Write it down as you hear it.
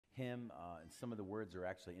hymn, and some of the words are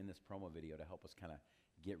actually in this promo video to help us kind of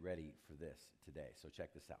get ready for this today. So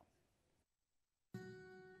check this out.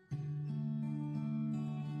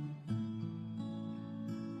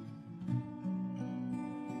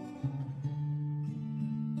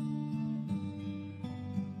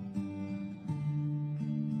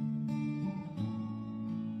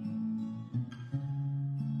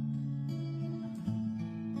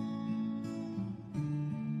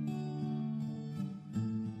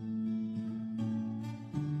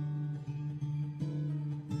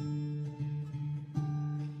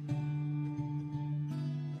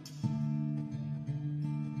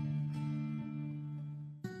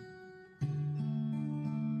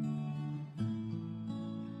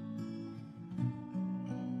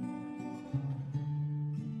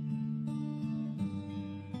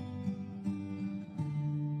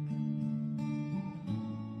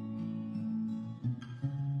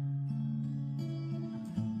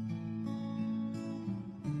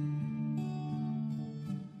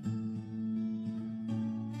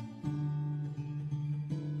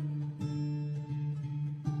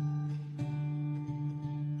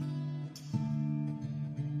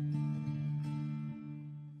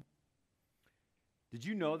 Did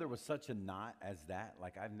you know there was such a knot as that?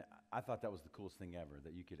 Like, I thought that was the coolest thing ever,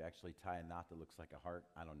 that you could actually tie a knot that looks like a heart.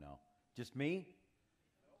 I don't know. Just me?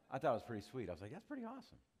 I thought it was pretty sweet. I was like, that's pretty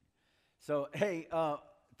awesome. So, hey,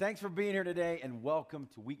 thanks for being here today, and welcome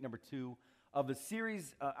to week number 2 of the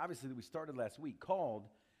series, obviously, that we started last week, called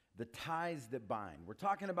The Ties That Bind. We're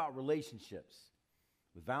talking about relationships.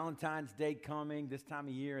 With Valentine's Day coming this time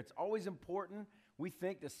of year, it's always important, we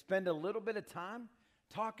think, to spend a little bit of time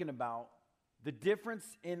talking about the difference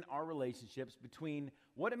in our relationships between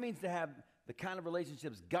what it means to have the kind of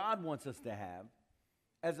relationships God wants us to have,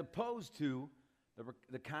 as opposed to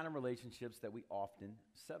the kind of relationships that we often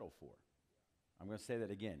settle for. I'm going to say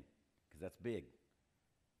that again, because that's big.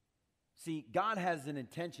 See, God has an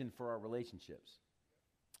intention for our relationships.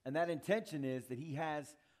 And that intention is that he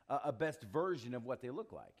has a best version of what they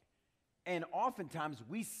look like. And oftentimes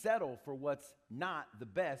we settle for what's not the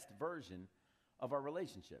best version of our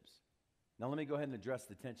relationships. Now, let me go ahead and address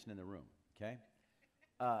the tension in the room, okay?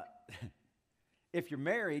 If you're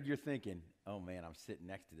married, you're thinking, oh, man, I'm sitting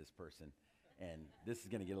next to this person, and this is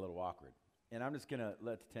going to get a little awkward. And I'm just going to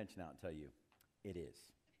let the tension out and tell you, it is.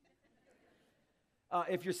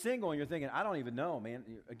 If you're single and you're thinking, I don't even know, man.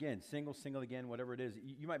 Again, single again, whatever it is,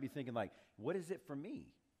 you might be thinking, like, what is it for me?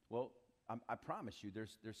 Well, I promise you,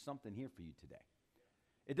 there's something here for you today.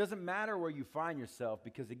 It doesn't matter where you find yourself,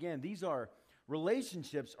 because, again,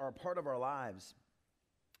 relationships are a part of our lives,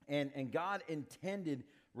 and God intended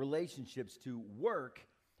relationships to work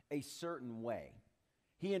a certain way.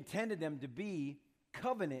 He intended them to be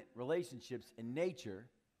covenant relationships in nature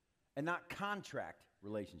and not contract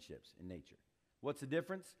relationships in nature. What's the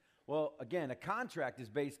difference? Well, again, a contract is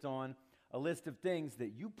based on a list of things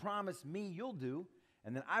that you promise me you'll do,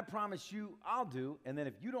 and then I promise you I'll do, and then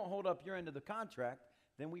if you don't hold up your end of the contract,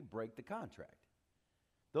 then we break the contract.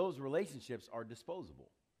 Those relationships are disposable.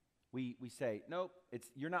 We say, nope,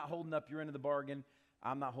 you're not holding up your end of the bargain.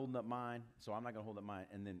 I'm not holding up mine, so I'm not going to hold up mine.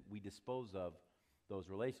 And then we dispose of those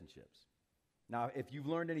relationships. Now, if you've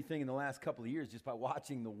learned anything in the last couple of years just by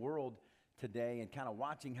watching the world today and kind of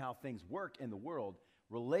watching how things work in the world,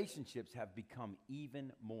 relationships have become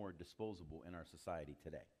even more disposable in our society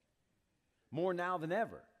today. More now than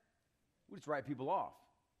ever. We just write people off.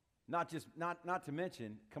 Not to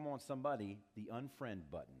mention, come on somebody, the unfriend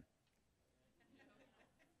button.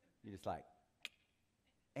 You're just like,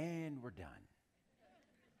 and we're done.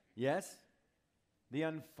 Yes? The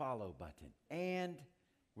unfollow button. And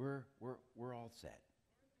we're all set.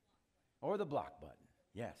 Or the block button.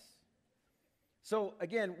 Yes. So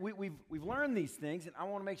again, we've learned these things, and I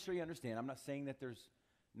want to make sure you understand. I'm not saying that there's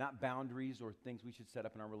not boundaries or things we should set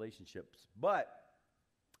up in our relationships, but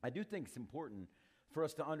I do think it's important for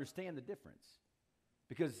us to understand the difference.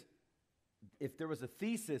 Because if there was a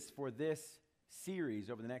thesis for this series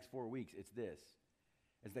over the next 4 weeks, it's this,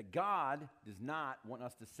 is that God does not want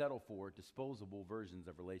us to settle for disposable versions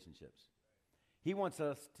of relationships. He wants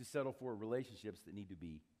us to settle for relationships that need to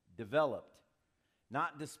be developed.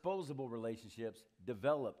 Not disposable relationships,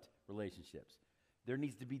 developed relationships. There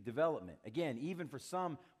needs to be development. Again, even for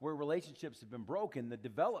some where relationships have been broken, the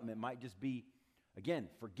development might just be, again,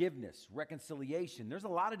 forgiveness, reconciliation. There's a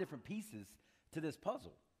lot of different pieces to this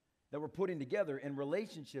puzzle that we're putting together, and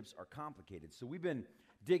relationships are complicated. So we've been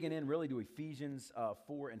digging in really to Ephesians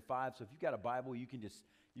 4 and 5. So if you've got a Bible, you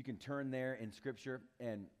can turn there in Scripture,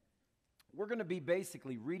 and we're going to be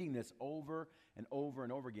basically reading this over and over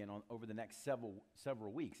and over again over the next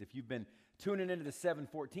several weeks. If you've been tuning into the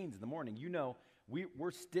 7:14s in the morning, you know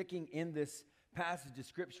we're sticking in this passage of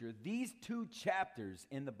Scripture. These 2 chapters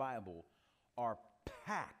in the Bible are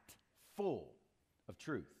packed full of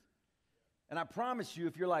truth. And I promise you,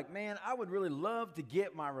 if you're like, man, I would really love to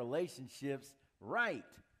get my relationships right.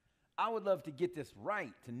 I would love to get this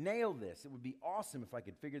right, to nail this. It would be awesome if I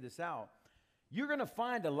could figure this out. You're going to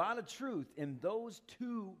find a lot of truth in those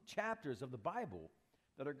 2 chapters of the Bible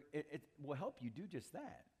that it will help you do just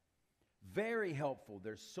that. Very helpful.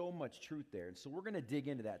 There's so much truth there. And so we're going to dig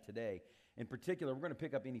into that today. In particular, we're going to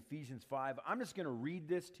pick up in Ephesians 5. I'm just going to read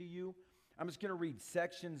this to you. I'm just going to read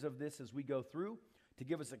sections of this as we go through to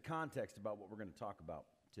give us a context about what we're going to talk about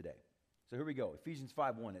today. So here we go. Ephesians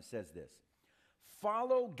 5:1, it says this.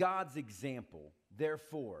 Follow God's example,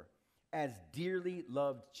 therefore, as dearly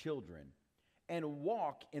loved children, and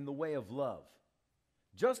walk in the way of love,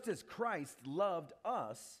 just as Christ loved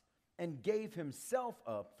us and gave himself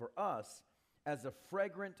up for us as a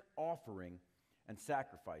fragrant offering and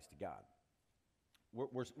sacrifice to God.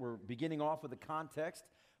 We're beginning off with a context.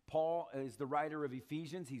 Paul is the writer of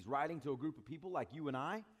Ephesians. He's writing to a group of people like you and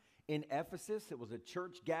I in Ephesus. It was a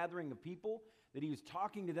church gathering of people that he was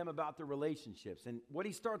talking to them about their relationships. And what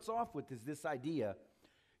he starts off with is this idea: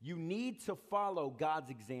 you need to follow God's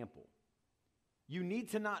example. You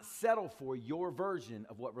need to not settle for your version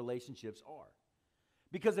of what relationships are.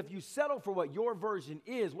 Because if you settle for what your version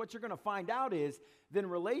is, what you're going to find out is then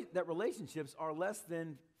that relationships are less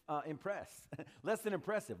than less than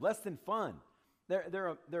impressive, less than fun.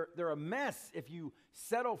 They're a mess if you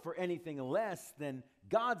settle for anything less than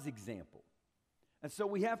God's example. And so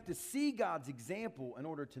we have to see God's example in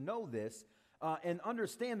order to know this and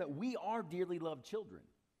understand that we are dearly loved children.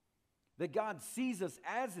 That God sees us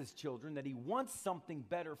as his children, that he wants something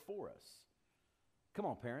better for us. Come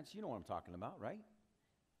on, parents, you know what I'm talking about, right?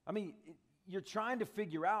 I mean, you're trying to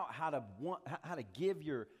figure out how to give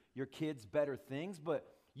your kids better things, but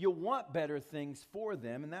you want better things for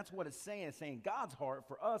them, and that's what it's saying. It's saying God's heart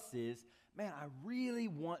for us is, man, I really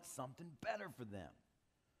want something better for them.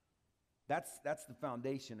 That's the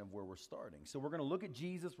foundation of where we're starting. So we're going to look at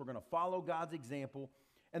Jesus. We're going to follow God's example.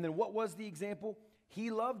 And then what was the example?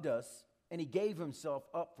 He loved us, and he gave himself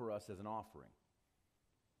up for us as an offering.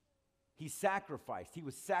 He sacrificed. He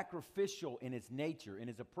was sacrificial in his nature, in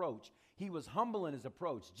his approach. He was humble in his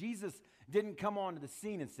approach. Jesus didn't come onto the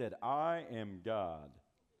scene and said, I am God.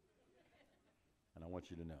 And I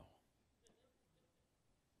want you to know.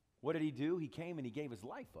 What did he do? He came and he gave his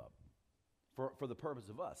life up for the purpose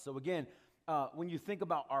of us. So again, when you think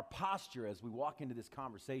about our posture as we walk into this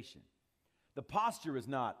conversation, the posture is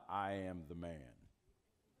not, I am the man.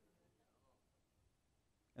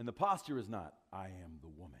 And the posture is not, I am the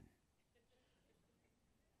woman.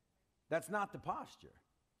 That's not the posture.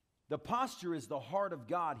 The posture is the heart of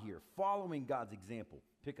God here, following God's example.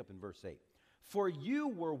 Pick up in verse 8. For you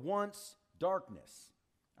were once darkness.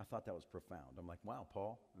 I thought that was profound. I'm like, wow,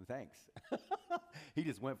 Paul, thanks. He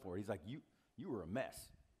just went for it. He's like, you were a mess.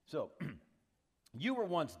 So, you were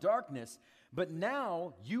once darkness, but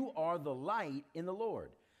now you are the light in the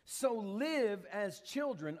Lord. So live as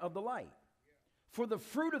children of the light. For the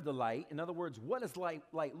fruit of the light, in other words, what does light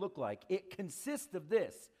look like? It consists of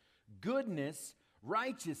this: goodness,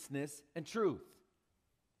 righteousness, and truth.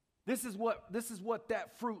 This is what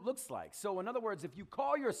that fruit looks like. So in other words, if you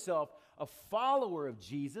call yourself a follower of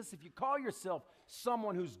Jesus, if you call yourself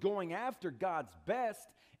someone who's going after God's best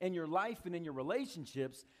in your life and in your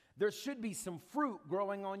relationships, there should be some fruit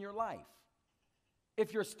growing on your life.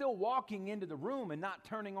 If you're still walking into the room and not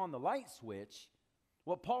turning on the light switch,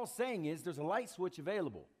 what Paul's saying is there's a light switch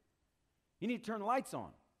available. You need to turn the lights on.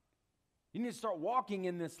 You need to start walking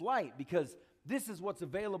in this light because this is what's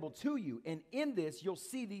available to you. And in this, you'll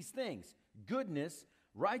see these things: goodness,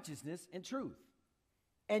 righteousness, and truth.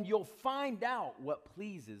 And you'll find out what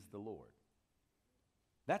pleases the Lord.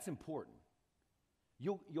 That's important.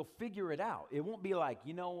 You'll figure it out. It won't be like,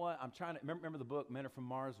 you know what, I'm trying to, remember the book, Men Are From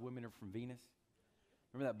Mars, Women Are From Venus?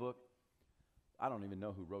 Remember that book? I don't even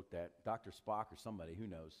know who wrote that. Dr. Spock or somebody, who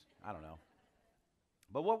knows? I don't know.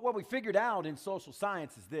 But what we figured out in social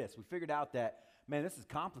science is this. We figured out that, man, this is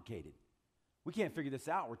complicated. We can't figure this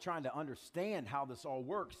out. We're trying to understand how this all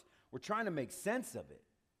works. We're trying to make sense of it.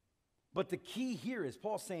 But the key here is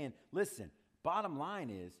Paul saying, listen, bottom line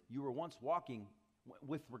is you were once walking,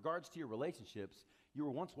 with regards to your relationships, you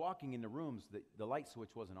were once walking in the rooms that the light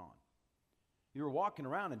switch wasn't on. You were walking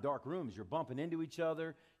around in dark rooms. You're bumping into each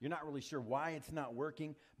other. You're not really sure why it's not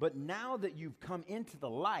working. But now that you've come into the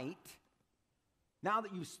light, now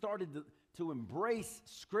that you've started to embrace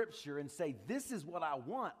Scripture and say, this is what I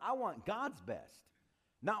want God's best.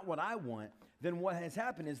 not what I want, then what has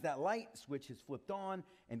happened is that light switch has flipped on,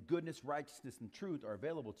 and goodness, righteousness, and truth are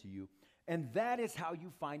available to you. And that is how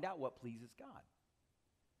you find out what pleases God.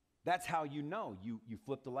 That's how you know. You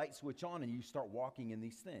flip the light switch on and you start walking in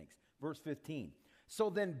these things. Verse 15.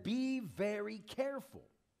 So then be very careful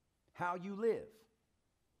how you live.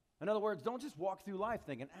 In other words, don't just walk through life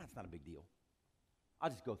thinking, it's not a big deal.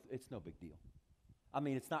 I'll just go, it's no big deal. I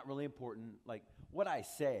mean, it's not really important. Like, what I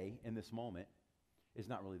say in this moment is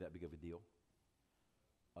not really that big of a deal.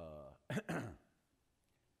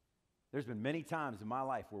 There's been many times in my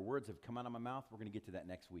life where words have come out of my mouth. We're going to get to that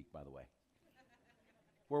next week, by the way.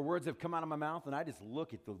 Where words have come out of my mouth, and I just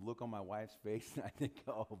look at the look on my wife's face, and I think,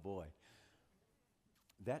 oh, boy.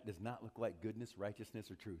 That does not look like goodness,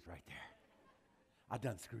 righteousness, or truth right there. I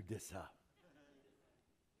done screwed this up.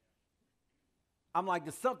 I'm like,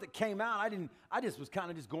 the stuff that came out, I just was kind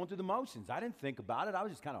of just going through the motions. I didn't think about it. I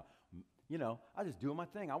was just kind of, I was just doing my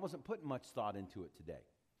thing. I wasn't putting much thought into it today.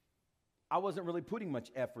 I wasn't really putting much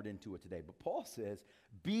effort into it today. But Paul says,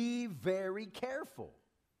 be very careful.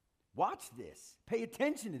 Watch this. Pay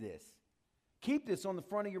attention to this. Keep this on the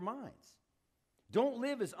front of your minds. Don't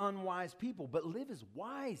live as unwise people, but live as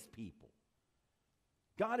wise people.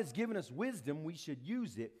 God has given us wisdom. We should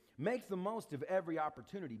use it. Make the most of every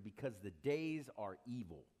opportunity because the days are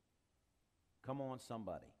evil. Come on,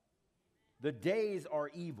 somebody. The days are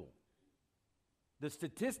evil. The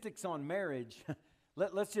statistics on marriage,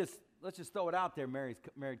 let's just throw it out there,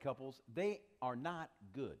 married couples. They are not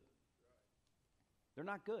good. They're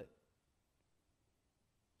not good.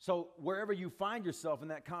 So wherever you find yourself in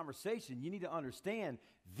that conversation, you need to understand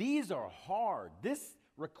these are hard. This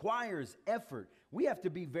requires effort. We have to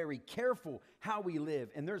be very careful how we live.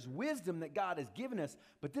 And there's wisdom that God has given us,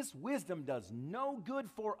 but this wisdom does no good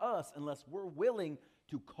for us unless we're willing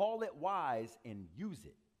to call it wise and use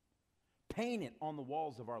it. Paint it on the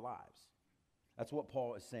walls of our lives. That's what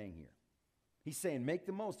Paul is saying here. He's saying, make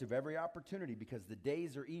the most of every opportunity because the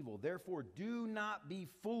days are evil. Therefore, do not be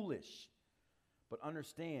foolish, but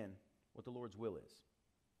understand what the Lord's will is.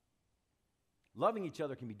 Loving each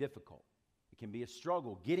other can be difficult. It can be a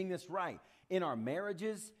struggle. Getting this right in our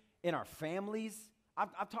marriages, in our families.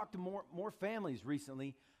 I've talked to more families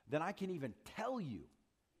recently than I can even tell you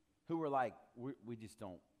who are like, we just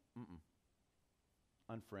don't,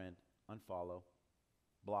 unfriend, unfollow,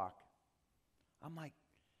 block. I'm like,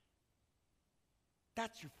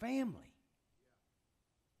 that's your family.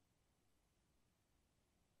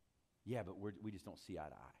 Yeah, but we just don't see eye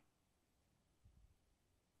to eye.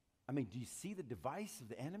 I mean, do you see the device of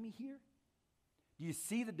the enemy here? Do you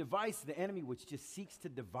see the device of the enemy which just seeks to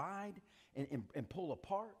divide and pull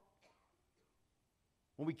apart?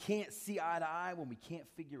 When we can't see eye to eye, when we can't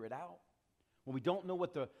figure it out, when we don't know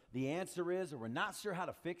what the answer is, or we're not sure how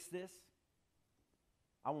to fix this,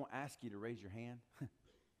 I won't ask you to raise your hand,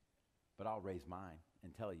 but I'll raise mine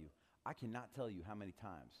and tell you. I cannot tell you how many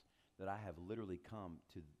times that I have literally come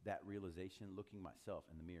to that realization looking myself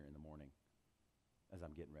in the mirror in the morning as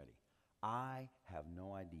I'm getting ready. I have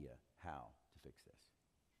no idea how to fix this.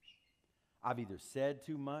 I've either said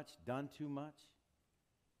too much, done too much.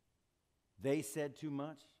 They said too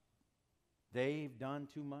much. They've done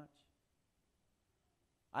too much.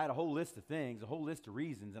 I had a whole list of things, a whole list of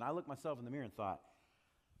reasons, and I looked myself in the mirror and thought,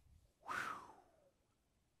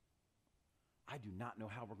 I do not know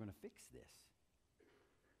how we're going to fix this.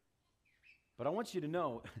 But I want you to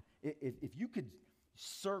know, if you could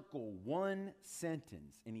circle one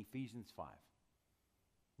sentence in Ephesians 5,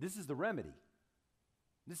 this is the remedy.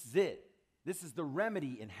 This is it. This is the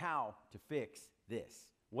remedy in how to fix this,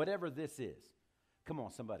 whatever this is. Come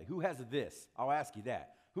on, somebody. Who has a this? I'll ask you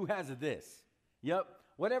that. Who has a this? Yep.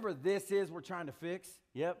 Whatever this is we're trying to fix,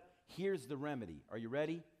 yep, here's the remedy. Are you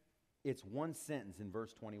ready? It's one sentence in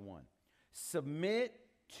verse 21. Submit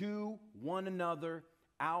to one another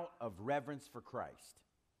out of reverence for Christ.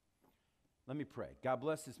 Let me pray. God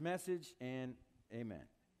bless this message, and amen.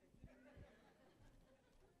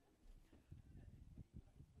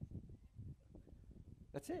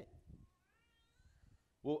 That's it.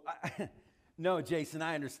 Well, no, Jason,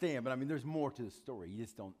 I understand, but I mean, there's more to the story. You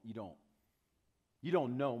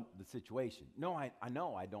don't know the situation. No, I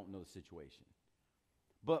know I don't know the situation.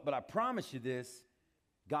 But I promise you this,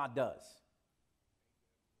 God does.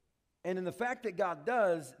 And in the fact that God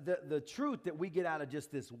does, the truth that we get out of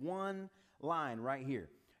just this one line right here,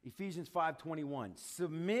 Ephesians 5:21,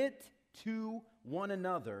 submit to one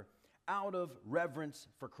another out of reverence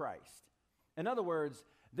for Christ. In other words,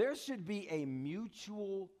 there should be a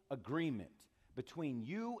mutual agreement between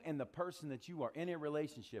you and the person that you are in a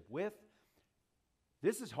relationship with.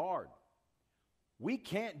 This is hard. We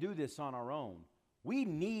can't do this on our own. We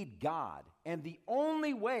need God. And the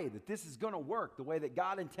only way that this is going to work, the way that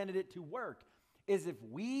God intended it to work, is if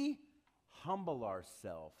we humble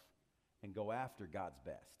ourselves and go after God's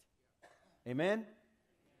best. Amen?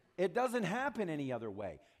 It doesn't happen any other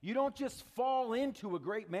way. You don't just fall into a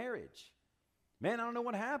great marriage. Man, I don't know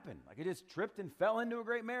what happened. Like I just tripped and fell into a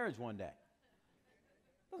great marriage one day.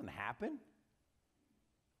 It doesn't happen.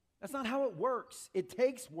 That's not how it works. It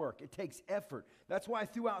takes work. It takes effort. That's why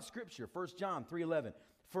throughout Scripture, 1 John 3:11,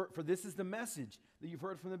 for this is the message that you've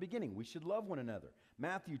heard from the beginning. We should love one another.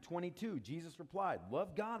 Matthew 22, Jesus replied,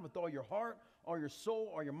 love God with all your heart, all your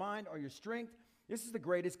soul, all your mind, all your strength. This is the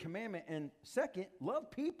greatest commandment. And second, love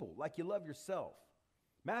people like you love yourself.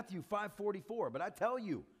 Matthew 5:44, but I tell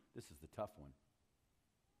you, this is the tough one.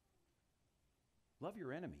 Love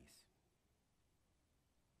your enemies.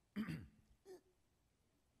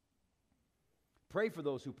 Pray for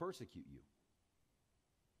those who persecute you.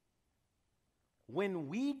 When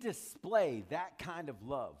we display that kind of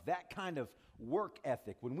love, that kind of work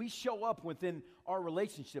ethic, when we show up within our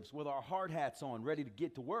relationships with our hard hats on, ready to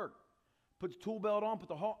get to work, put the tool belt on, put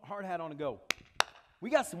the hard hat on and go, we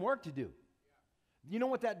got some work to do. You know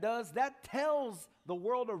what that does? That tells the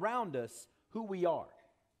world around us who we are.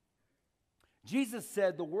 Jesus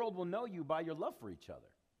said the world will know you by your love for each other.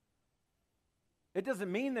 It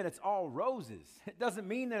doesn't mean that it's all roses. It doesn't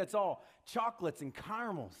mean that it's all chocolates and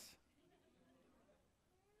caramels.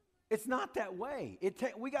 It's not that way.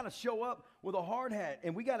 We got to show up with a hard hat,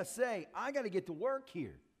 and we got to say, I got to get to work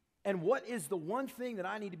here. And what is the one thing that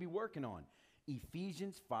I need to be working on?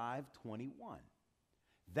 Ephesians 5:21.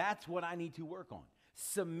 That's what I need to work on.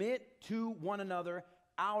 Submit to one another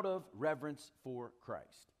out of reverence for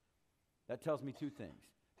Christ. That tells me two things.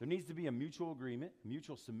 There needs to be a mutual agreement,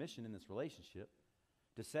 mutual submission in this relationship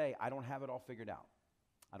to say, I don't have it all figured out.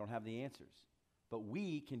 I don't have the answers. But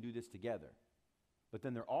we can do this together. But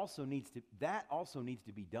then that also needs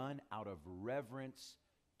to be done out of reverence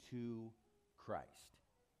to Christ.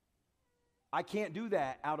 I can't do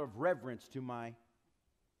that out of reverence to my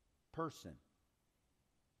person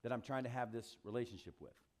that I'm trying to have this relationship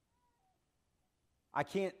with. I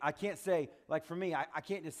can't say, like for me, I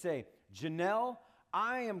can't just say, Janelle,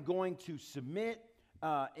 I am going to submit,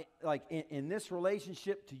 in this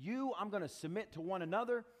relationship to you, I'm going to submit to one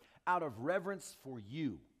another out of reverence for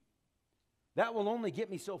you. That will only get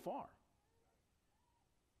me so far.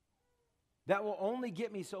 That will only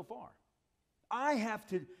get me so far. I have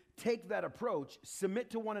to take that approach, submit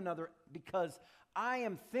to one another, because I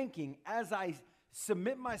am thinking as I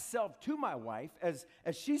submit myself to my wife, as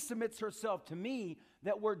she submits herself to me,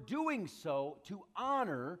 that we're doing so to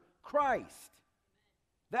honor Christ.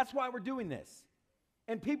 That's why we're doing this.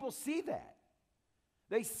 And people see that.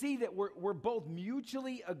 They see that we're both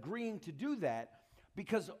mutually agreeing to do that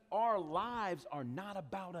because our lives are not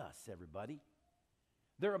about us, everybody.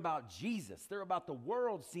 They're about Jesus. They're about the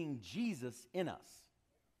world seeing Jesus in us.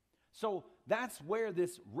 So that's where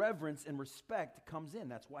this reverence and respect comes in.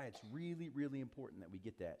 That's why it's really, really important that we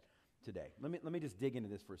get that today. Let me just dig into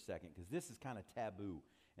this for a second, because this is kind of taboo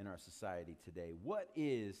in our society today. What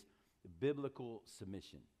is biblical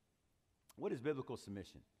submission? What is biblical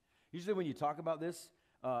submission? Usually when you talk about this,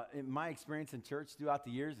 in my experience in church throughout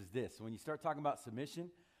the years is this. When you start talking about submission,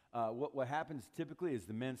 what happens typically is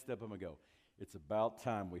the men step up and go, it's about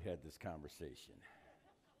time we had this conversation.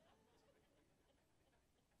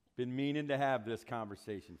 Been meaning to have this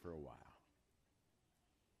conversation for a while.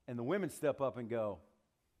 And the women step up and go,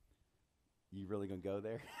 you really going to go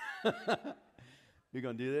there? You're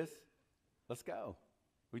going to do this? Let's go.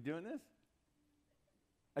 We doing this?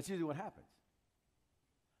 That's usually what happens.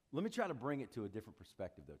 Let me try to bring it to a different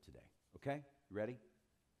perspective, though, today. Okay? You ready?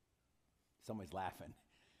 Somebody's laughing.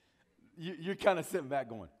 You're kind of sitting back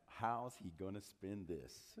going, how's he going to spin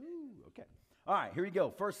this? Ooh, okay. All right, here we go.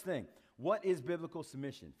 First thing, what is biblical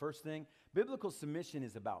submission? First thing, biblical submission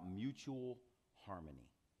is about mutual harmony.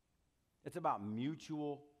 It's about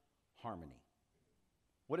mutual harmony.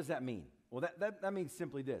 What does that mean? Well, that means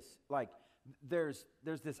simply this. Like, there's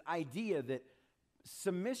this idea that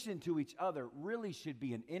submission to each other really should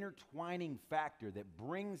be an intertwining factor that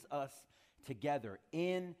brings us together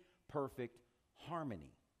in perfect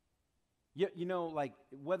harmony. You know, like,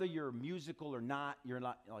 whether you're musical or not, you're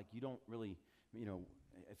not, like, you don't really, you know,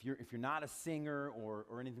 if you're not a singer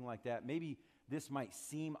or anything like that, maybe this might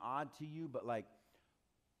seem odd to you, but like,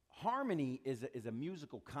 harmony is a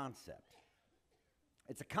musical concept.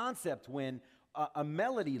 It's a concept when a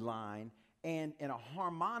melody line and a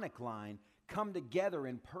harmonic line come together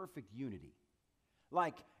in perfect unity.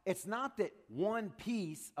 Like, it's not that one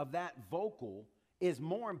piece of that vocal is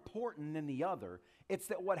more important than the other. It's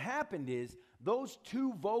that what happened is those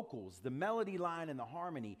two vocals, the melody line and the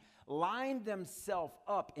harmony, lined themselves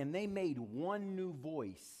up and they made one new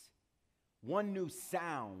voice, one new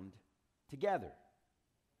sound together.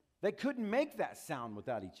 They couldn't make that sound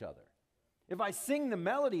without each other. If I sing the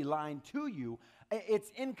melody line to you,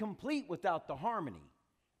 it's incomplete without the harmony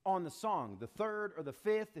on the song, the third or the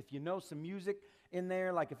fifth. If you know some music in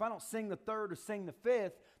there, like if I don't sing the third or sing the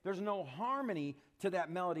fifth, there's no harmony to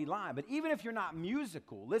that melody line. But even if you're not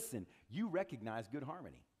musical, listen, you recognize good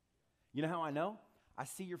harmony. You know how I know? I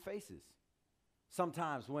see your faces.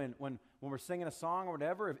 Sometimes when we're singing a song or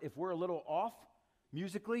whatever, if we're a little off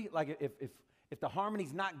musically, like if the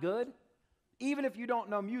harmony's not good, even if you don't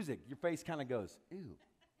know music, your face kind of goes, ew.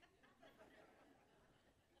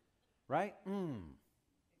 Right? You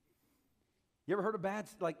ever heard of bad,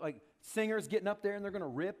 like singers getting up there and they're going to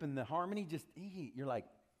rip and the harmony just, you're like,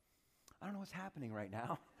 I don't know what's happening right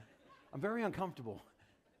now. I'm very uncomfortable.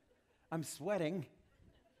 I'm sweating.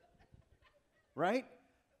 Right?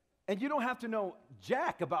 And you don't have to know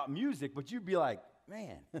jack about music, but you'd be like,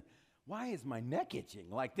 man, why is my neck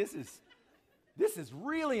itching? Like this is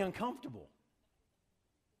really uncomfortable.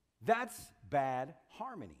 That's bad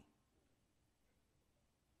harmony.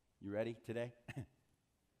 You ready today?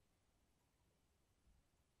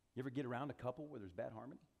 You ever get around a couple where there's bad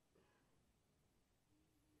harmony?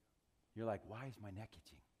 You're like, why is my neck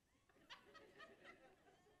itching?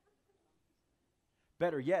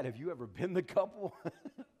 Better yet, have you ever been the couple?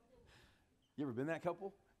 You ever been that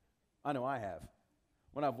couple? I know I have.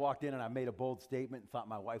 When I've walked in and I made a bold statement and thought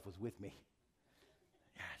my wife was with me.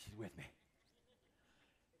 Yeah, she's with me.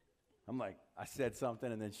 I'm like, I said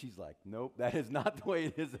something and then she's like, nope, that is not the way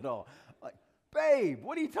it is at all. Like, babe,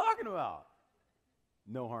 what are you talking about?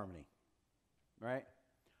 No harmony, right?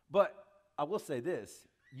 But I will say this,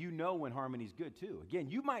 you know when harmony's good too. Again,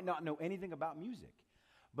 you might not know anything about music,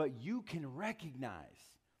 but you can recognize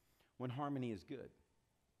when harmony is good.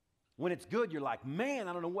 When it's good, you're like, man,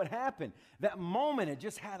 I don't know what happened. That moment, it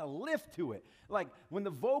just had a lift to it. Like when the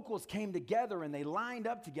vocals came together and they lined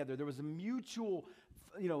up together, there was a mutual,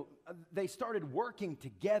 they started working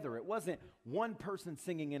together. It wasn't one person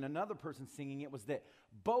singing and another person singing. It was that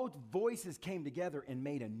both voices came together and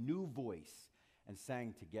made a new voice and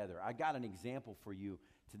sang together. I got an example for you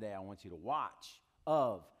today I want you to watch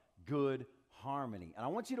of good harmony. And I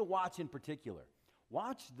want you to watch in particular.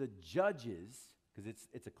 Watch the judges, because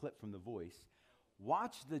it's a clip from The Voice.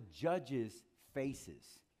 Watch the judges'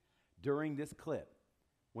 faces during this clip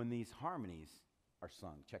when these harmonies are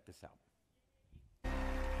sung. Check this out.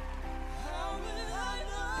 How will I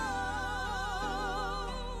know?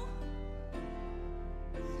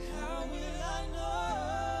 How will I know?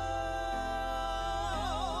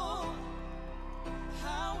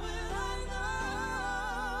 How will I know?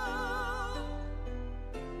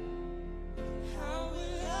 How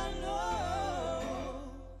will I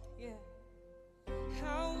know? Yeah.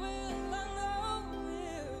 How will I know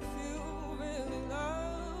if you really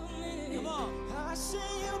love me? Come on. I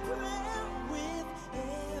say a prayer with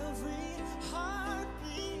every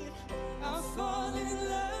heartbeat. I fall in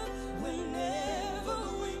love whenever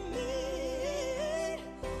we meet.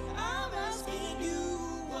 I'm asking you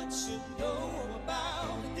what you know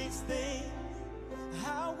about this thing.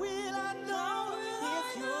 How will I know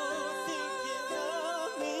if you're thinking of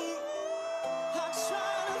me? I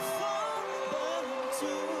try to fall, but I'm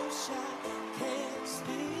too shy, can't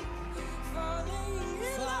speak. Falling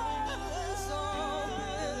in love is so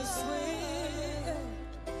bittersweet.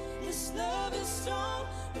 This love is strong,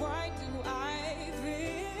 why do I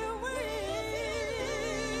feel weak?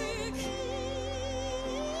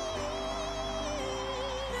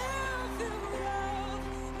 Now I feel love.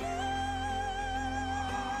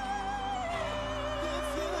 If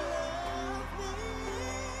you love me,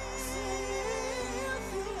 say if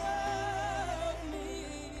you love me.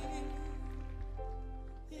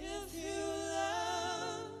 If you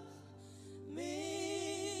love me.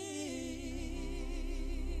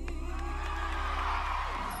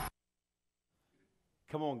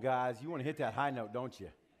 Come on, guys. You want to hit that high note, don't you?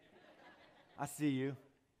 I see you.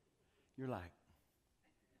 You're like,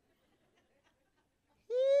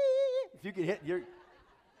 if you could hit your,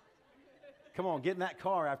 come on, get in that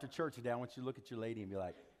car after church today. I want you to look at your lady and be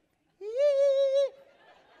like,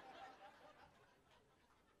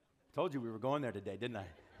 told you we were going there today, didn't I?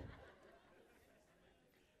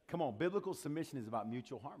 Come on, biblical submission is about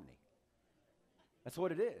mutual harmony. That's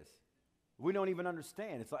what it is. We don't even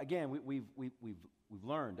understand. It's like, again, we've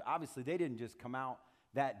learned. Obviously, they didn't just come out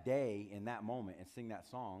that day in that moment and sing that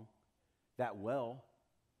song that well.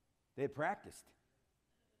 They had practiced.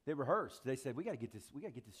 They rehearsed. They said, we got to get this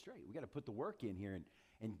straight. We got to put the work in here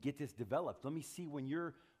and get this developed. Let me see when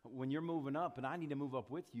you're moving up and I need to move up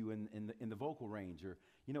with you in the vocal range. Or,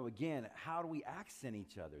 again, how do we accent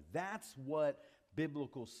each other? That's what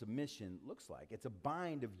biblical submission looks like. It's a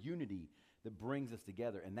bind of unity that brings us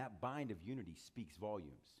together, and that bind of unity speaks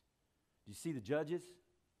volumes. Do you see the judges?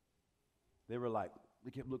 They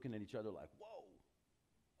kept looking at each other like, whoa,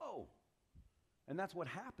 whoa. And that's what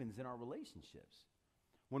happens in our relationships.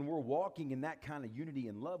 When we're walking in that kind of unity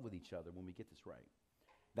and love with each other, when we get this right,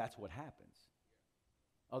 that's what happens.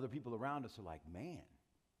 Other people around us are like, man,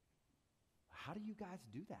 how do you guys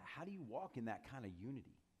do that? How do you walk in that kind of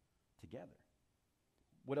unity together?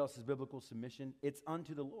 What else is biblical submission? It's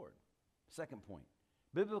unto the Lord. Second point,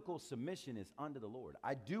 biblical submission is unto the Lord.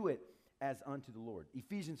 I do it as unto the Lord.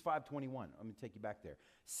 Ephesians 5:21, let me take you back there.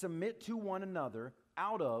 Submit to one another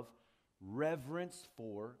out of reverence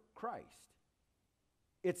for Christ.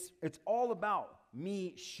 It's all about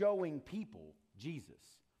me showing people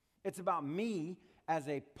Jesus. It's about me as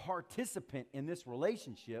a participant in this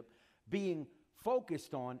relationship being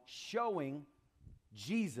focused on showing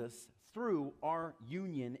Jesus through our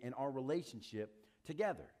union and our relationship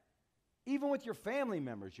together. Even with your family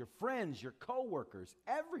members, your friends, your coworkers,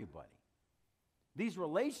 everybody. These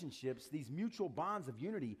relationships, these mutual bonds of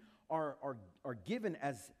unity are given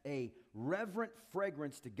as a reverent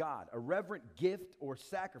fragrance to God, a reverent gift or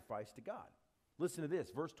sacrifice to God. Listen to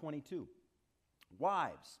this, verse 22.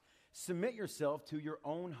 Wives, submit yourself to your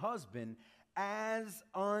own husband as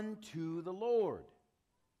unto the Lord.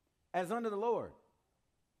 As unto the Lord.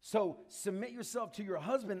 So submit yourself to your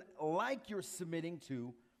husband like you're submitting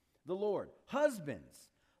to the Lord. Husbands,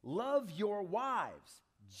 love your wives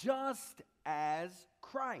just as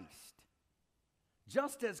Christ.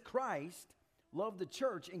 Just as Christ loved the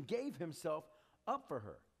church and gave himself up for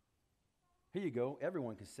her. Here you go.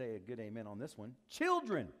 Everyone can say a good amen on this one.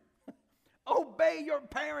 Children, obey your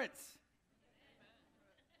parents.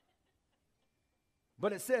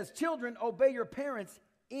 But it says, children, obey your parents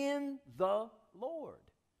in the Lord.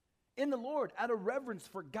 In the Lord, out of reverence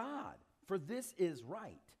for God, for this is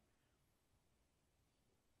right.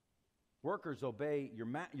 Workers, obey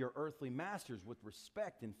your earthly masters with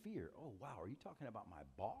respect and fear. Oh, wow, are you talking about my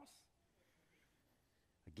boss?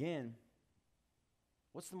 Again,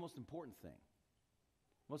 what's the most important thing?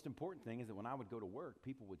 Most important thing is that when I would go to work,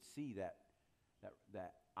 people would see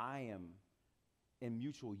that I am in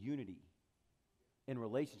mutual unity, in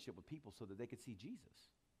relationship with people so that they could see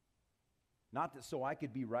Jesus. Not that so I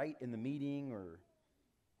could be right in the meeting or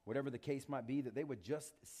whatever the case might be, that they would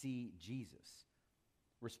just see Jesus.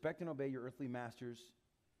 Respect and obey your earthly masters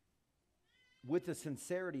with a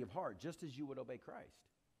sincerity of heart, just as you would obey Christ.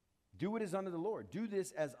 Do it as unto the Lord. Do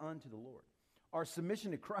this as unto the Lord. Our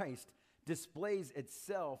submission to Christ displays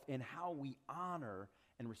itself in how we honor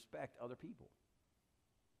and respect other people.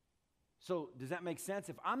 So does that make sense?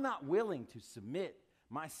 If I'm not willing to submit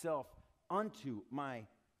myself unto my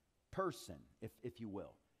person, if you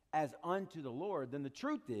will, as unto the Lord, then the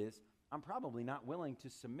truth is I'm probably not willing to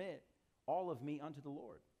submit all of me unto the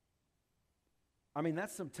Lord. I mean,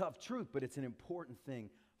 that's some tough truth, but it's an important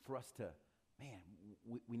thing for us to,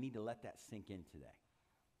 we need to let that sink in today.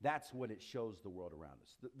 That's what it shows the world around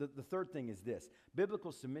us. The third thing is this.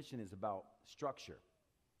 Biblical submission is about structure.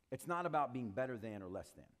 It's not about being better than or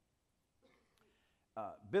less than.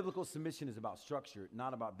 Biblical submission is about structure,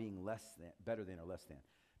 not about being better than or less than.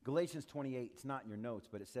 Galatians 28, it's not in your notes,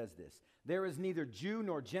 but it says this. There is neither Jew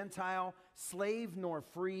nor Gentile, slave nor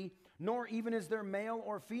free, nor even is there male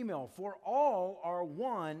or female, for all are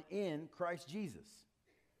one in Christ Jesus.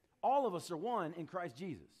 All of us are one in Christ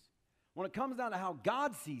Jesus. When it comes down to how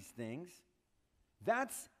God sees things,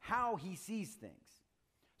 that's how he sees things.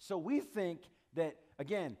 So we think that,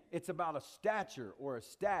 again, it's about a stature or a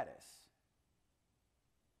status.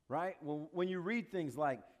 Right? When you read things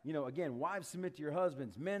like, again, wives submit to your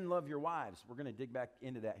husbands, men love your wives. We're going to dig back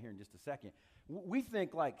into that here in just a second. We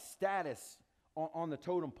think like status on the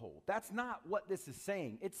totem pole. That's not what this is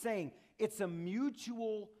saying. It's saying it's a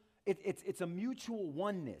mutual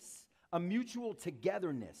oneness, a mutual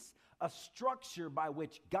togetherness, a structure by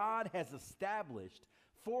which God has established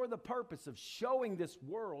for the purpose of showing this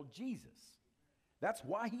world Jesus. That's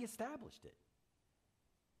why he established it.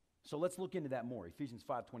 So let's look into that more. Ephesians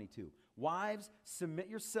 5:22. Wives, submit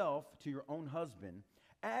yourself to your own husband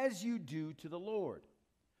as you do to the Lord.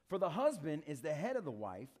 For the husband is the head of the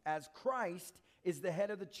wife, as Christ is the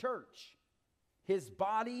head of the church, his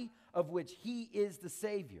body, of which he is the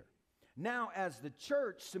Savior. Now, as the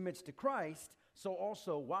church submits to Christ, so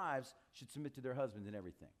also wives should submit to their husbands in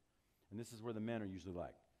everything. And this is where the men are usually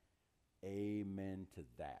like, Amen to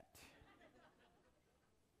that.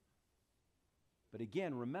 But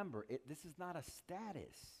again, remember, this is not a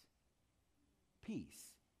status piece.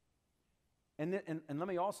 And let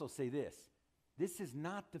me also say this. This is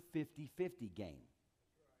not the 50-50 game.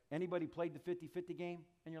 Anybody played the 50-50 game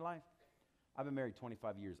in your life? I've been married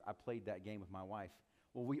 25 years. I played that game with my wife.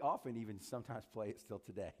 Well, we often even sometimes play it still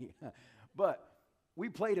today. But we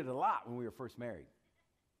played it a lot when we were first married.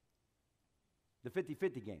 The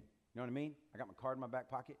 50-50 game. You know what I mean? I got my card in my back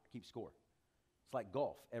pocket. I keep score. It's like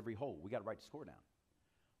golf. Every hole, we got to write the score down.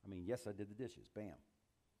 I mean, yes, I did the dishes. Bam.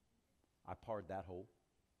 I parred that hole.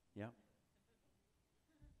 Yeah.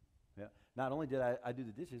 Yeah. Not only did I do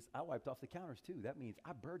the dishes, I wiped off the counters too. That means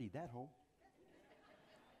I birdied that hole.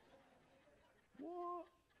 What?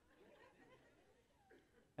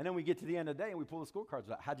 And then we get to the end of the day and we pull the scorecards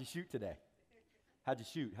out. How'd you shoot today? How'd you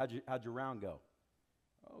shoot? How'd your round go?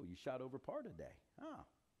 Oh, you shot over par today. Oh,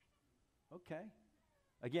 okay.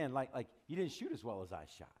 Again, like you didn't shoot as well as I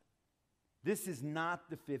shot. This is not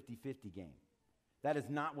the 50-50 game. That is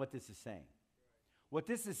not what this is saying. What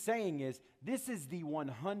this is saying is this is the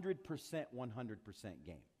 100%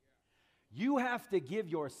 game. You have to give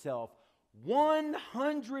yourself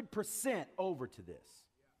 100% over to this.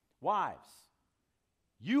 Wives,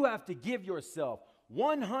 you have to give yourself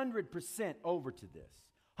 100% over to this.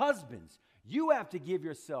 Husbands, you have to give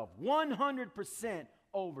yourself 100%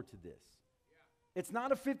 over to this. It's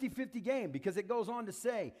not a 50-50 game because it goes on to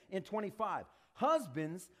say in 25,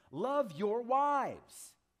 husbands, love your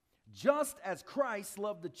wives, just as Christ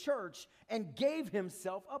loved the church and gave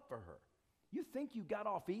himself up for her. You think you got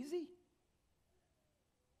off easy?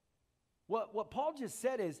 What Paul just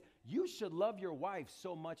said is you should love your wife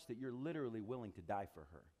so much that you're literally willing to die for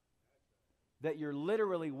her. That you're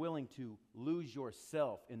literally willing to lose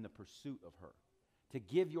yourself in the pursuit of her. To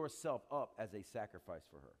give yourself up as a sacrifice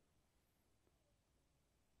for her.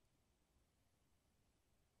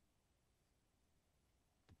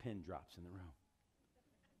 The pin drops in the room.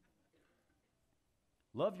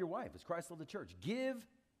 Love your wife as Christ loved the church. Give,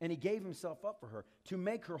 and he gave himself up for her to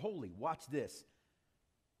make her holy. Watch this.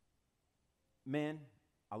 Men,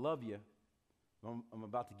 I love you. I'm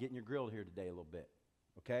about to get in your grill here today a little bit.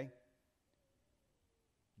 Okay?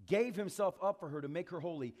 Gave himself up for her to make her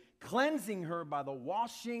holy, cleansing her by the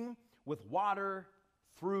washing with water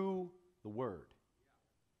through the word.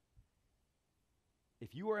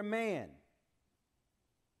 If you are a man,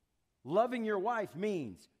 loving your wife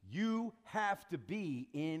means you have to be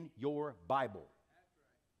in your Bible.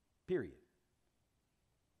 Period.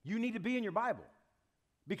 You need to be in your Bible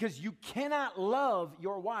because you cannot love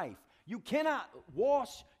your wife. You cannot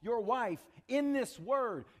wash your wife in this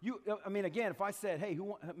word. Again, if I said, hey,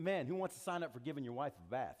 who wants to sign up for giving your wife a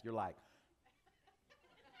bath? You're like,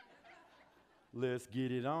 let's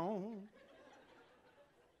get it on.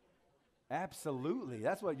 Absolutely.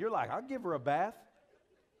 That's what you're like. I'll give her a bath.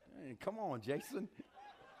 Hey, come on, Jason.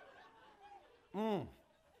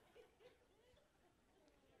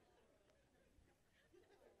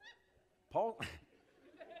 Paul,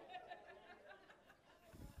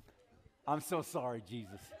 I'm so sorry,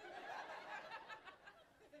 Jesus.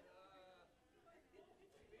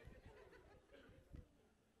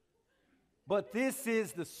 But this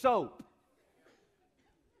is the soap.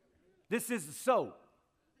 This is the soap.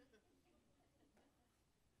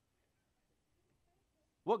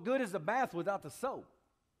 What good is a bath without the soap?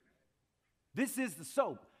 This is the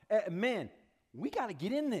soap. Men, we got to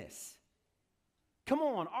get in this. Come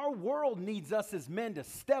on, our world needs us as men to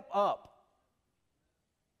step up.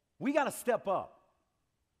 We got to step up.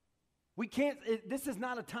 We can't, this is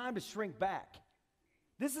not a time to shrink back.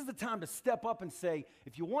 This is the time to step up and say,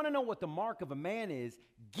 if you want to know what the mark of a man is,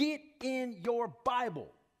 get in your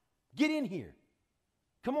Bible. Get in here.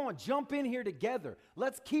 Come on, jump in here together.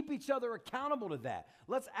 Let's keep each other accountable to that.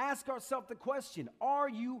 Let's ask ourselves the question, are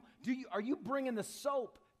you bringing the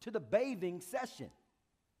soap to the bathing session?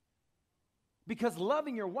 Because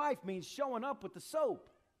loving your wife means showing up with the soap.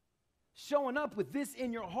 Showing up with this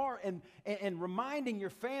in your heart and reminding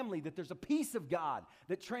your family that there's a peace of God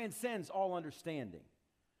that transcends all understanding.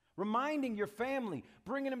 Reminding your family,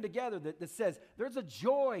 bringing them together that says there's a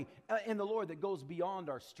joy in the Lord that goes beyond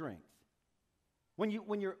our strength. When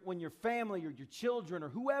your family or your children or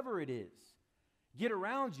whoever it is get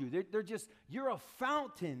around you, you're a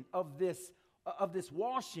fountain of this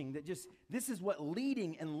washing that this is what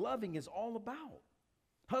leading and loving is all about.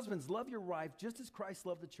 Husbands, love your wife just as Christ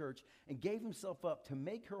loved the church and gave himself up to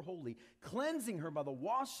make her holy, cleansing her by the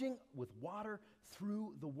washing with water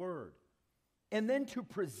through the word, and then to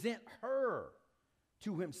present her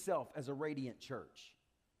to himself as a radiant church.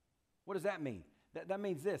 What does that mean? That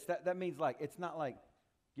means this. That means like, it's not like,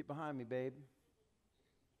 get behind me, babe.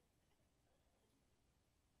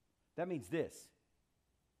 That means this.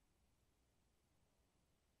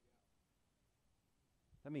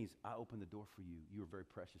 That means I open the door for you. You are very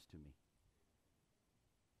precious to me.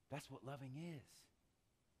 That's what loving is.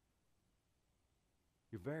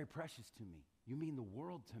 You're very precious to me. You mean the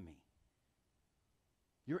world to me.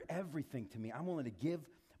 You're everything to me. I'm willing to give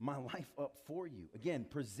my life up for you. Again,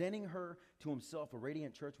 presenting her to himself a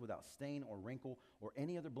radiant church without stain or wrinkle or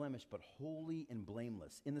any other blemish, but holy and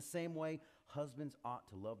blameless. In the same way, husbands ought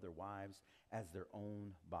to love their wives as their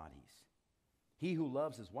own bodies. He who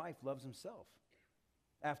loves his wife loves himself.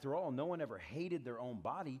 After all, no one ever hated their own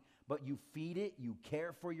body, but you feed it, you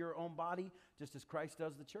care for your own body, just as Christ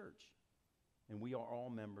does the church. And we are all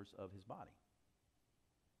members of his body.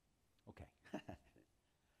 Okay.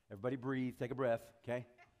 Everybody breathe, take a breath, okay?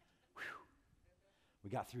 Whew. We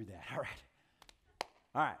got through that. All right.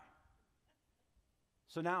 All right.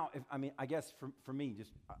 So now, I guess for me,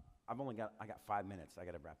 I got 5 minutes. I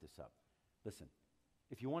got to wrap this up. Listen,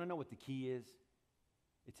 if you want to know what the key is,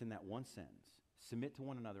 it's in that one sentence. Submit to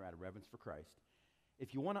one another out of reverence for Christ.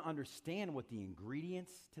 If you want to understand what the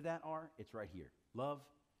ingredients to that are, it's right here. Love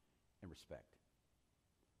and respect.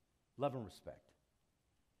 Love and respect.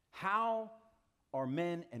 How are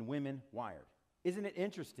men and women wired? Isn't it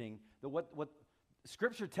interesting that what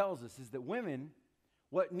Scripture tells us is that women,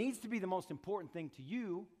 what needs to be the most important thing to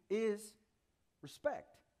you is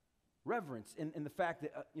respect, reverence, and the fact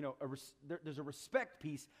that, there's a respect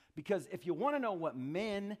piece, because if you want to know what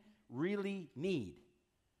men really need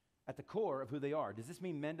at the core of who they are, does this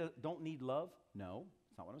mean men don't need love? No,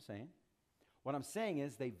 that's not what I'm saying. What I'm saying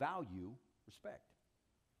is they value respect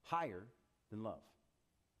higher than love.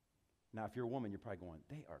 Now, if you're a woman, you're probably going,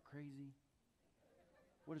 they are crazy.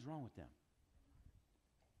 What is wrong with them?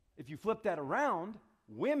 If you flip that around,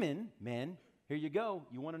 women, men, here you go.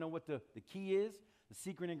 You want to know what the key is, the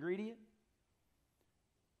secret ingredient?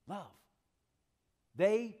 Love.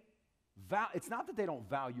 It's not that they don't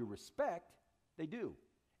value respect. They do.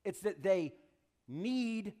 It's that they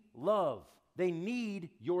need love. They need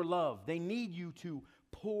your love. They need you to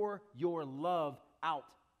pour your love out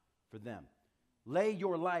for them. Lay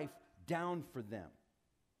your life down for them.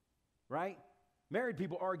 Right? Married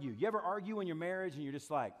people argue. You ever argue in your marriage and you're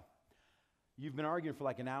just like, you've been arguing for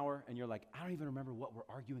like an hour and you're like, I don't even remember what we're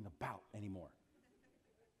arguing about anymore.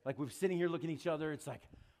 Like we're sitting here looking at each other. It's like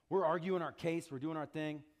we're arguing our case. We're doing our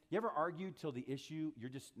thing. You ever argue till the issue, you're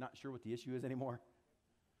just not sure what the issue is anymore?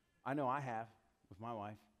 I know I have with my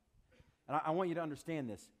wife. And I want you to understand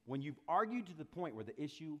this. When you've argued to the point where the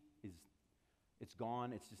issue it's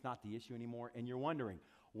gone, it's just not the issue anymore, and you're wondering,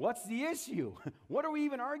 what's the issue? What are we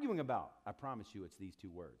even arguing about? I promise you it's these two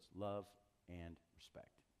words, love and respect.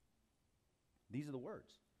 These are the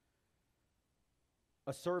words.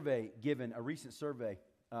 A recent survey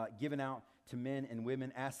given out to men and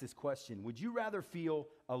women asked this question: would you rather feel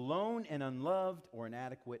alone and unloved or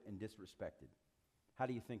inadequate and disrespected? How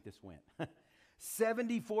do you think this went?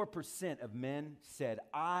 74% of men said,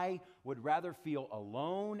 I would rather feel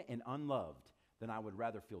alone and unloved than I would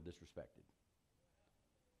rather feel disrespected.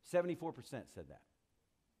 74% said that.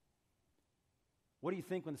 What do you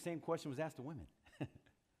think when the same question was asked to women?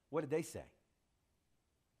 What did they say?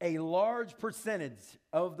 A large percentage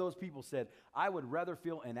of those people said, I would rather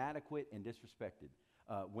feel inadequate and disrespected.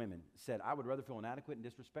 Women said, I would rather feel inadequate and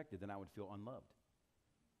disrespected than I would feel unloved.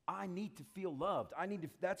 I need to feel loved.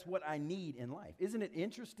 That's what I need in life. Isn't it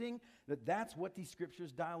interesting that that's what these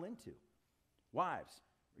scriptures dial into? Wives,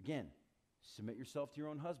 again, submit yourself to your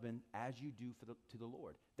own husband as you do to the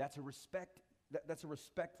Lord. That's a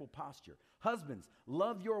respectful posture. Husbands,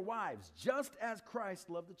 love your wives just as Christ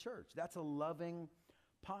loved the church. That's a loving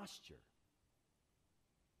posture.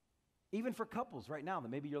 Even for couples right now that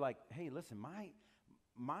maybe you're like, hey, listen,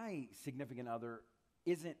 my significant other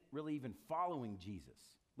isn't really even following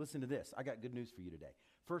Jesus. Listen to this. I got good news for you today.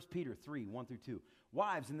 1 Peter 3, 1 through 2.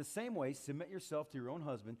 Wives, in the same way, submit yourself to your own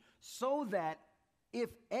husband, so that if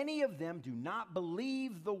any of them do not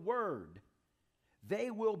believe the word, they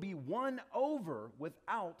will be won over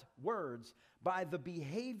without words by the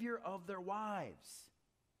behavior of their wives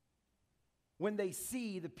when they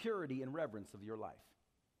see the purity and reverence of your life.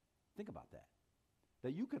 Think about that.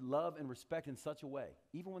 That you could love and respect in such a way,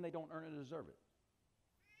 even when they don't earn it or deserve it.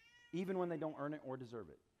 Even when they don't earn it or deserve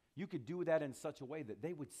it. You could do that in such a way that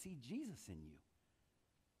they would see Jesus in you.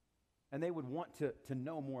 And they would want to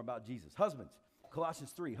know more about Jesus. Husbands,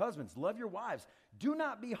 Colossians 3, husbands, love your wives. Do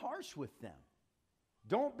not be harsh with them.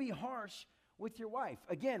 Don't be harsh with your wife.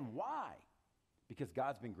 Again, why? Because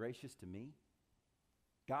God's been gracious to me.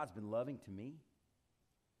 God's been loving to me.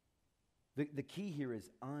 The key here is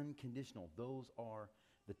unconditional. Those are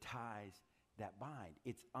the ties that bind.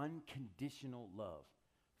 It's unconditional love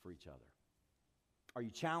for each other. Are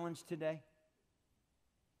you challenged today?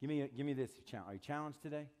 Give me this challenge. Are you challenged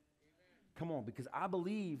today? Amen. Come on, because I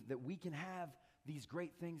believe that we can have these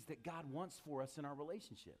great things that God wants for us in our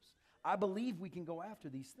relationships. I believe we can go after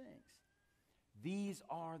these things. These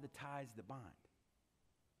are the ties that bind.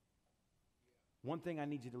 One thing I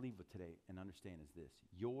need you to leave with today and understand is this: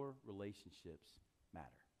 your relationships matter.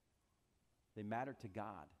 They matter to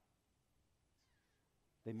God.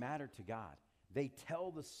 They matter to God. They tell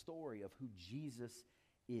the story of who Jesus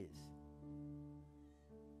is.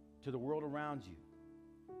 To the world around you,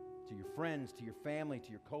 to your friends, to your family, to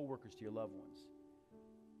your coworkers, to your loved ones.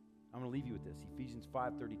 I'm going to leave you with this, Ephesians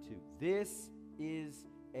 5:32. This is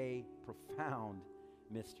a profound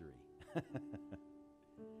mystery.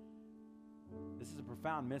 This is a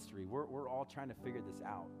profound mystery. We're all trying to figure this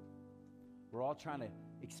out. We're all trying to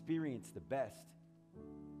experience the best.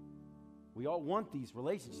 We all want these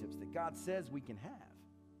relationships that God says we can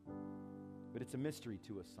have. But it's a mystery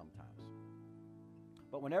to us sometimes.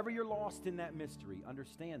 But whenever you're lost in that mystery,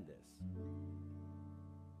 understand this.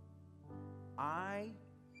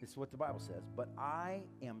 This is what the Bible says, but I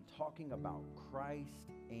am talking about Christ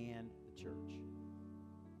and the church.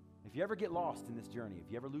 If you ever get lost in this journey,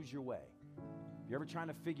 if you ever lose your way, if you're ever trying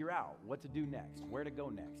to figure out what to do next, where to go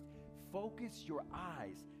next, focus your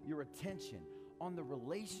eyes, your attention on the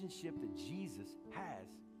relationship that Jesus has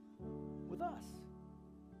with us.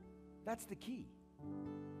 That's the key.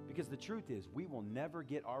 Because the truth is, we will never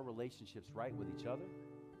get our relationships right with each other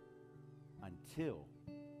until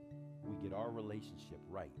we get our relationship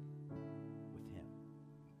right with Him.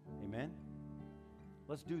 Amen?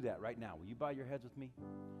 Let's do that right now. Will you bow your heads with me?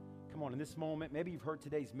 Come on, in this moment, maybe you've heard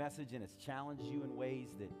today's message and it's challenged you in ways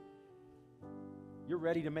that you're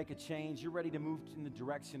ready to make a change. You're ready to move in the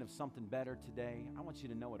direction of something better today. I want you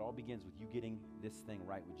to know it all begins with you getting this thing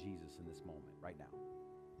right with Jesus in this moment, right now.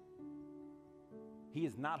 He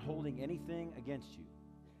is not holding anything against you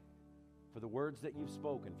for the words that you've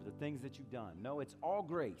spoken, for the things that you've done. No, it's all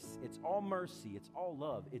grace. It's all mercy. It's all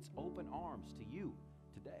love. It's open arms to you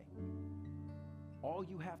today. All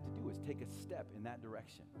you have to do is take a step in that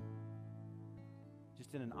direction.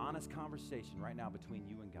 Just in an honest conversation right now between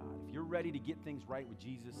you and God. If you're ready to get things right with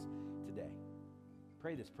Jesus today,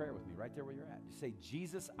 pray this prayer with me right there where you're at. Just say,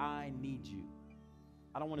 Jesus, I need you.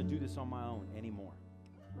 I don't want to do this on my own anymore.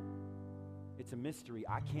 It's a mystery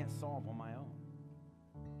I can't solve on my own.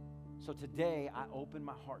 So today, I open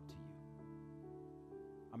my heart to you.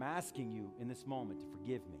 I'm asking you in this moment to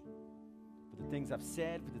forgive me for the things I've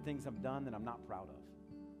said, for the things I've done that I'm not proud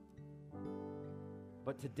of.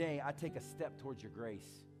 But today, I take a step towards your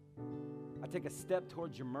grace. I take a step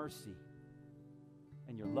towards your mercy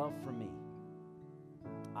and your love for me.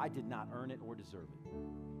 I did not earn it or deserve it.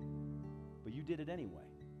 But you did it anyway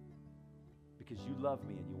because you love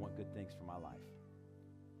me and you want good things for my life.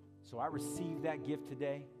 So I receive that gift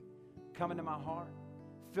today. Come into my heart.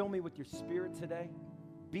 Fill me with your Spirit today.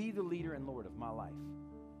 Be the leader and Lord of my life.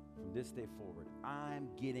 From this day forward, I'm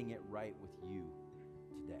getting it right with you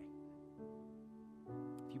today.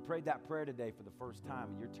 If you prayed that prayer today for the first time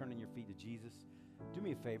and you're turning your feet to Jesus, do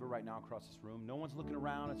me a favor right now across this room. No one's looking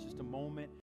around. It's just a moment